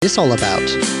this all about?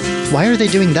 Why are they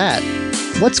doing that?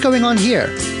 What's going on here?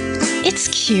 It's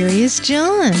Curious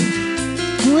John.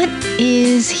 What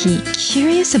is he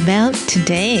curious about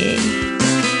today?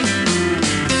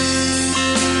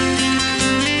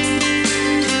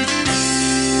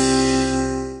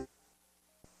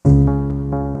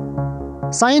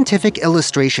 Scientific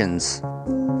illustrations.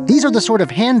 These are the sort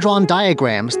of hand-drawn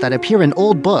diagrams that appear in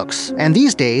old books, and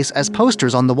these days as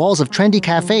posters on the walls of trendy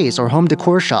cafes or home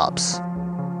decor shops.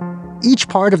 Each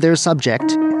part of their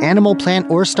subject, animal, plant,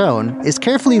 or stone, is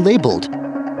carefully labeled.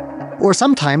 Or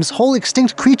sometimes whole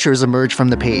extinct creatures emerge from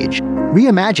the page,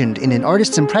 reimagined in an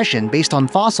artist's impression based on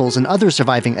fossils and other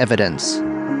surviving evidence.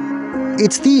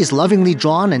 It's these lovingly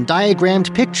drawn and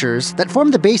diagrammed pictures that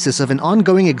form the basis of an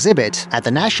ongoing exhibit at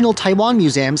the National Taiwan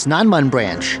Museum's Nanmen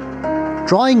branch.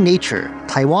 Drawing nature,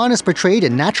 Taiwan is portrayed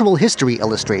in natural history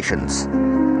illustrations.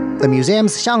 The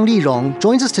museum's Hsiang Li-jung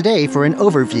joins us today for an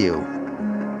overview.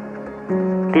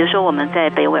 比如说我们在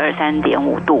北纬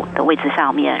23.5度的位置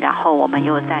上面，然后我们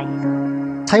又在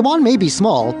Taiwan may be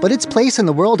small, but its place in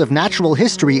the world of natural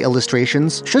history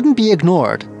illustrations shouldn't be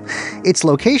ignored. Its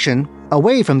location,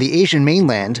 away from the Asian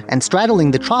mainland and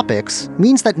straddling the tropics,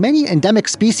 means that many endemic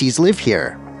species live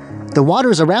here. The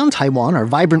waters around Taiwan are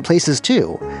vibrant places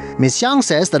too. Ms. Hsiang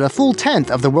says that a full tenth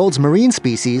of the world's marine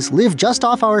species live just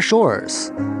off our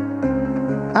shores.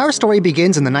 Our story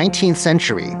begins in the 19th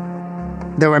century.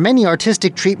 There were many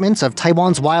artistic treatments of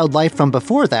Taiwan's wildlife from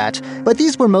before that, but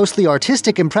these were mostly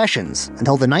artistic impressions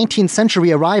until the 19th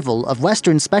century arrival of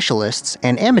Western specialists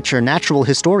and amateur natural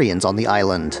historians on the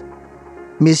island.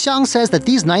 Ms. Hsiang says that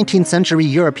these 19th century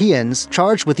Europeans,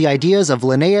 charged with the ideas of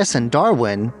Linnaeus and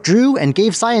Darwin, drew and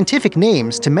gave scientific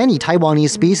names to many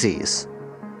Taiwanese species.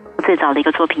 最早的一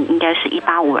个作品应该是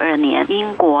1852年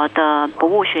英国的博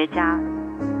物学家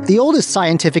The oldest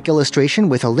scientific illustration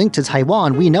with a link to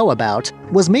Taiwan we know about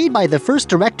was made by the first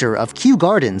director of Kew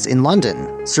Gardens in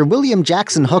London, Sir William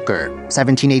Jackson Hooker,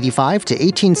 1785 to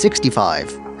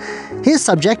 1865. His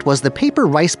subject was the paper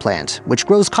rice plant, which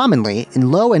grows commonly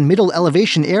in low and middle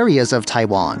elevation areas of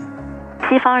Taiwan.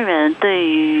 西方人对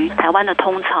于台湾的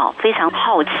通草非常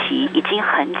好奇，已经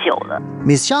很久了。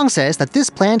 Ms. Hsiang says that this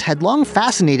plant had long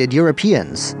fascinated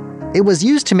Europeans. It was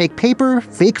used to make paper,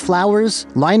 fake flowers,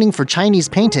 lining for Chinese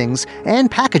paintings,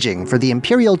 and packaging for the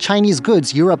imperial Chinese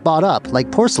goods Europe bought up, like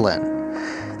porcelain.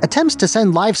 Attempts to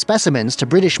send live specimens to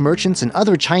British merchants and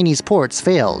other Chinese ports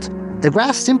failed. The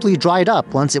grass simply dried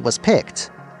up once it was picked.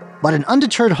 But an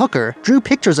undeterred Hooker drew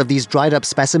pictures of these dried-up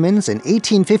specimens in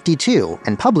 1852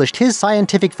 and published his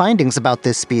scientific findings about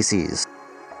this species.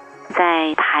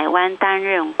 在台湾担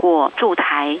任过驻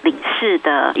台领事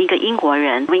的一个英国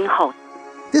人 Wingholt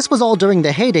This was all during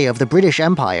the heyday of the British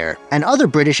Empire, and other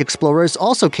British explorers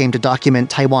also came to document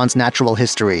Taiwan's natural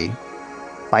history.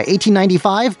 By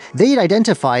 1895, they'd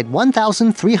identified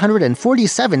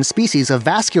 1,347 species of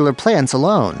vascular plants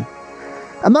alone.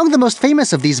 Among the most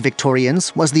famous of these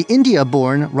Victorians was the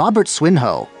India-born Robert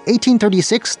Swinhoe,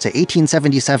 1836 to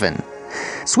 1877.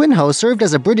 Swinhoe served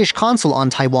as a British consul on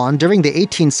Taiwan during the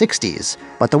 1860s,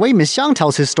 but the way Ms. Hsiang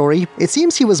tells his story, it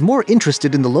seems he was more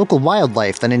interested in the local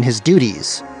wildlife than in his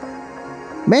duties.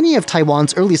 Many of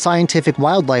Taiwan's early scientific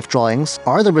wildlife drawings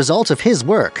are the result of his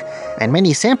work, and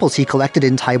many samples he collected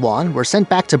in Taiwan were sent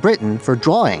back to Britain for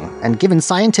drawing and given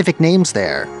scientific names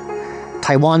there.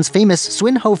 Taiwan's famous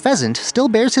Swinhoe pheasant still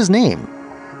bears his name.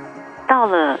 到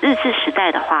了日治时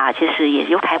代的话，其实也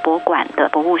有台博馆的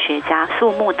博物学家树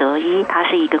木德一，他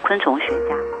是一个昆虫学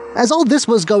家。 As all this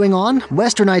was going on,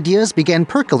 Western ideas began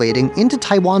percolating into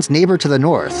Taiwan's neighbor to the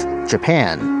north,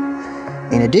 Japan.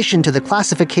 In addition to the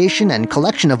classification and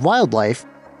collection of wildlife,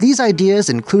 these ideas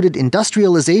included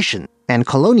industrialization and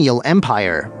colonial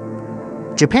empire.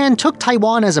 Japan took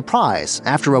Taiwan as a prize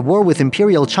after a war with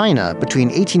Imperial China between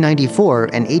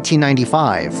 1894 and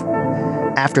 1895.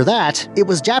 After that, it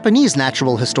was Japanese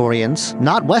natural historians,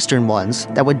 not Western ones,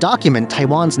 that would document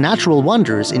Taiwan's natural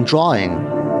wonders in drawing.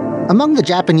 Among the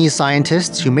Japanese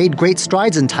scientists who made great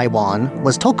strides in Taiwan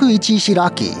was Tokuichi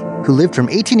Shiraki, who lived from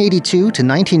 1882 to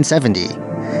 1970.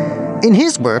 In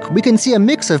his work, we can see a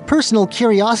mix of personal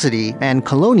curiosity and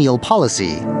colonial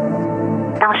policy.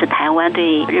 当时台湾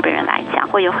对日本人来讲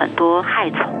会有很多害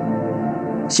虫。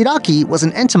 Shiraki was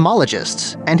an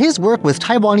entomologist, and his work with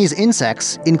Taiwanese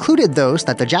insects included those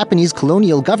that the Japanese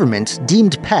colonial government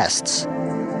deemed pests.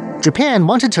 Japan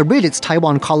wanted to rid its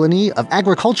Taiwan colony of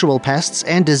agricultural pests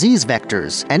and disease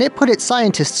vectors, and it put its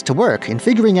scientists to work in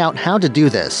figuring out how to do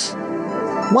this.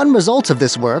 One result of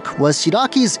this work was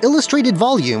Shiraki's illustrated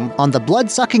volume on the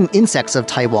blood-sucking insects of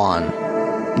Taiwan.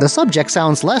 The subject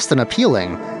sounds less than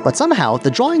appealing, but somehow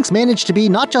the drawings manage to be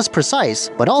not just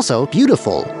precise, but also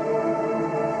beautiful.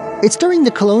 It's during the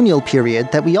colonial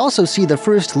period that we also see the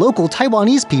first local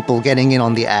Taiwanese people getting in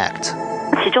on the act.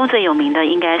 其中最有名的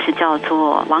应该是叫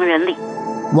做王仁礼。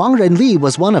Wang Renli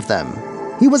was one of them.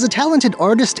 He was a talented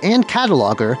artist and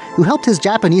cataloger who helped his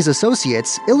Japanese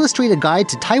associates illustrate a guide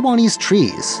to Taiwanese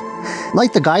trees.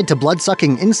 Like the guide to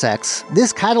blood-sucking insects,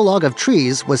 this catalog of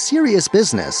trees was serious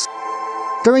business.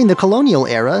 During the colonial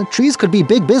era, trees could be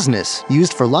big business,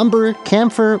 used for lumber,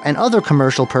 camphor, and other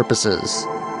commercial purposes.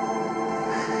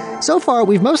 So far,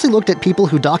 we've mostly looked at people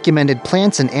who documented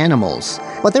plants and animals,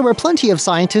 but there were plenty of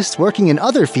scientists working in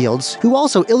other fields who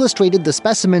also illustrated the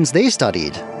specimens they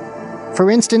studied. For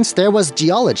instance, there was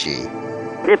geology.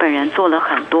 日本人做了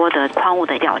很多的矿物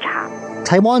的调查。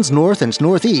 Taiwan's north and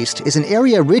northeast is an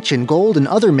area rich in gold and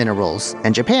other minerals,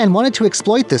 and Japan wanted to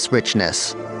exploit this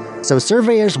richness. So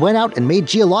surveyors went out and made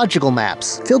geological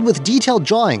maps filled with detailed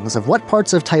drawings of what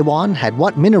parts of Taiwan had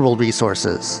what mineral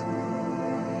resources.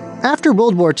 After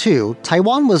World War II,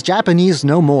 Taiwan was Japanese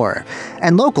no more,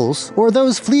 and locals, or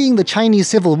those fleeing the Chinese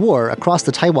Civil War across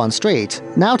the Taiwan Strait,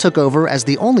 now took over as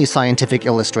the only scientific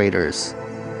illustrators.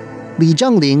 Li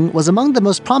Zhengling was among the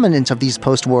most prominent of these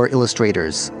post-war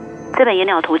illustrators. 这本野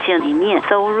鸟图鉴里面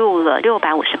收录了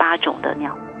658种的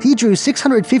鸟。 He drew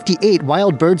 658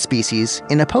 wild bird species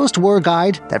in a post-war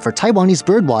guide that for Taiwanese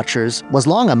birdwatchers was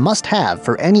long a must-have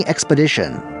for any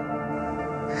expedition.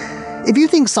 If you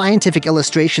think scientific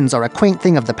illustrations are a quaint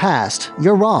thing of the past,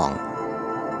 you're wrong.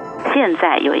 现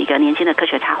在有一个年轻的科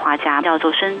学插画家叫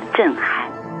做申正涵。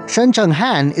 Shen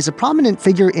Chenghan is a prominent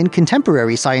figure in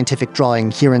contemporary scientific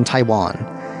drawing here in Taiwan.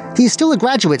 He's still a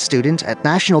graduate student at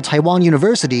National Taiwan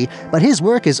University, but his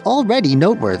work is already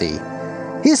noteworthy.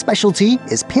 His specialty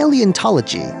is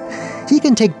paleontology. He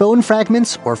can take bone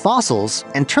fragments or fossils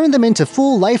and turn them into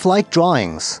full lifelike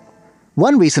drawings.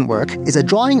 One recent work is a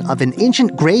drawing of an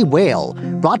ancient gray whale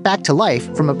brought back to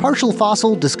life from a partial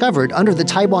fossil discovered under the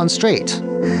Taiwan Strait.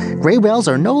 Gray whales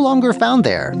are no longer found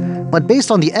there, but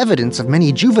based on the evidence of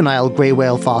many juvenile gray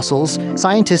whale fossils,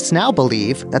 scientists now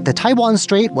believe that the Taiwan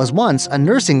Strait was once a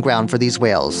nursing ground for these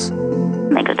whales.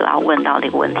 每个都要问到的一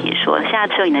个问题说，现在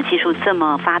摄影的技术这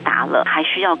么发达了，还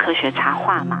需要科学插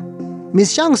画吗？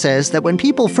 Ms. Hsiang says that when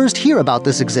people first hear about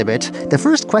this exhibit, the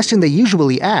first question they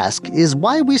usually ask is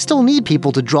why we still need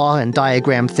people to draw and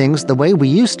diagram things the way we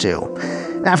used to.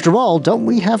 After all, don't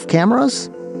we have cameras?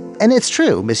 And it's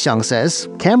true, Ms. Hsiang says,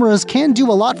 cameras can do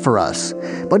a lot for us.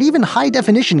 But even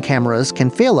high-definition cameras can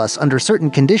fail us under certain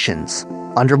conditions.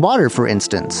 Underwater, for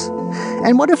instance.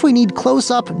 And what if we need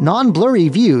close-up, non-blurry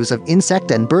views of insect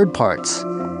and bird parts?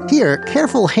 Here,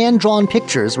 careful hand-drawn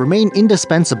pictures remain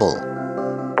indispensable.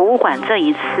 博物馆这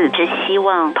一次是希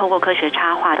望透过科学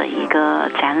插画的一个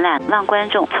展览，让观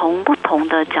众从不同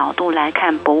的角度来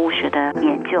看博物学的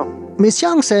研究。 Ms.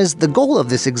 Hsiang says the goal of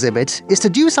this exhibit is to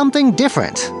do something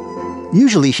different.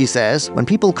 Usually, she says, when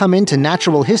people come into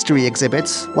natural history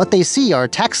exhibits, what they see are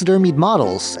taxidermied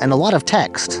models and a lot of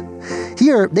text.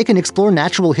 Here, they can explore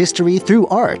natural history through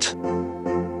art.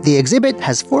 The exhibit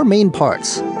has 4 main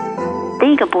parts.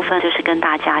 第一个部分就是跟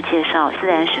大家介绍自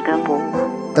然史跟博物。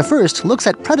 The first looks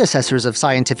at predecessors of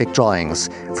scientific drawings,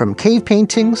 from cave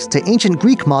paintings to ancient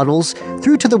Greek models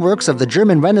through to the works of the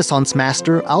German Renaissance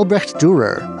master Albrecht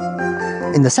Dürer.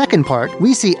 In the second part,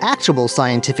 we see actual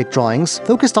scientific drawings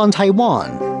focused on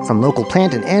Taiwan, from local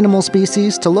plant and animal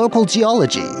species to local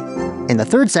geology. In the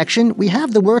third section, we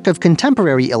have the work of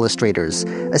contemporary illustrators,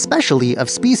 especially of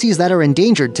species that are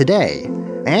endangered today.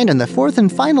 And in the fourth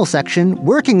and final section,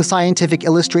 working scientific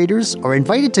illustrators are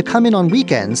invited to come in on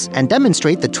weekends and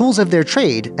demonstrate the tools of their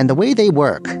trade and the way they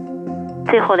work.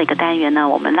 最后的一个单元呢，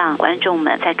我们让观众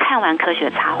们在看完科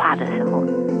学插画的时候。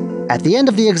 At the end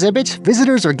of the exhibit,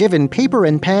 visitors are given paper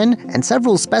and pen and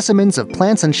several specimens of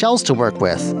plants and shells to work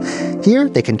with. Here,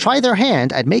 they can try their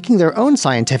hand at making their own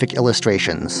scientific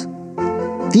illustrations.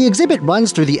 The exhibit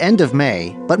runs through the end of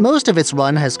May, but most of its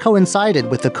run has coincided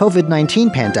with the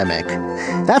COVID-19 pandemic.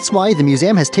 That's why the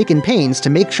museum has taken pains to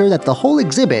make sure that the whole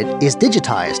exhibit is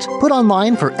digitized, put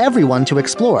online for everyone to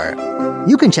explore.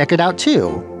 You can check it out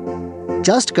too.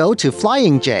 Just go to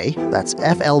flyingjay, that's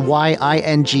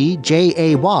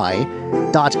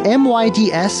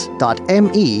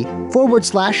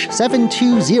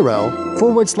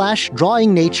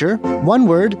FLYINGJAY.MYDS.ME/720/drawing nature, one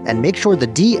word, and make sure the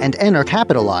D and N are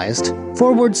capitalized,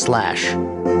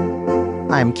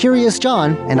 /. I'm Curious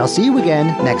John, and I'll see you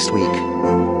again next week.